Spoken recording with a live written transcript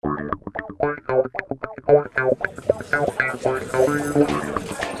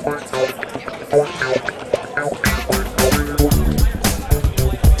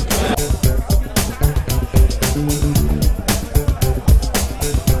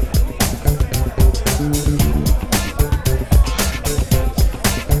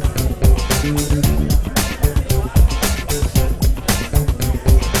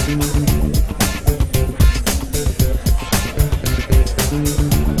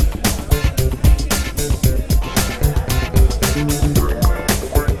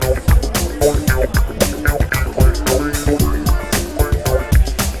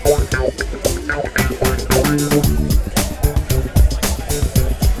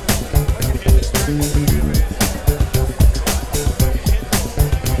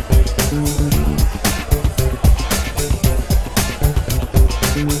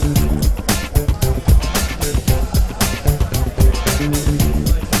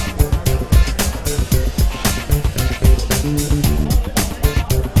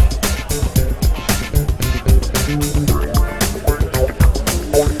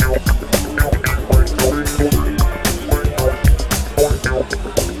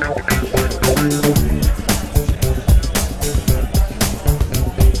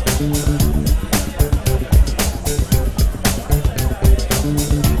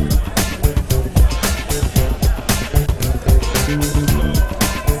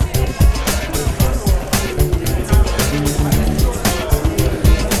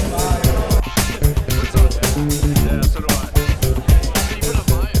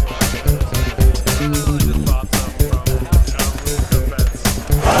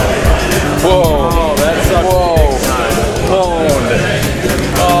Whoa, that sucks. Whoa. Honed.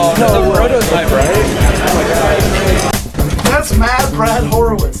 Oh, no, that's a prototype, right? Oh my god. That's Mad Brad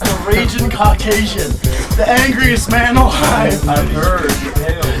Horowitz, the raging Caucasian, the angriest man alive. I've heard.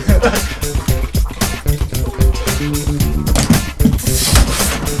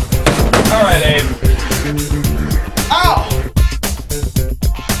 All right, Abe.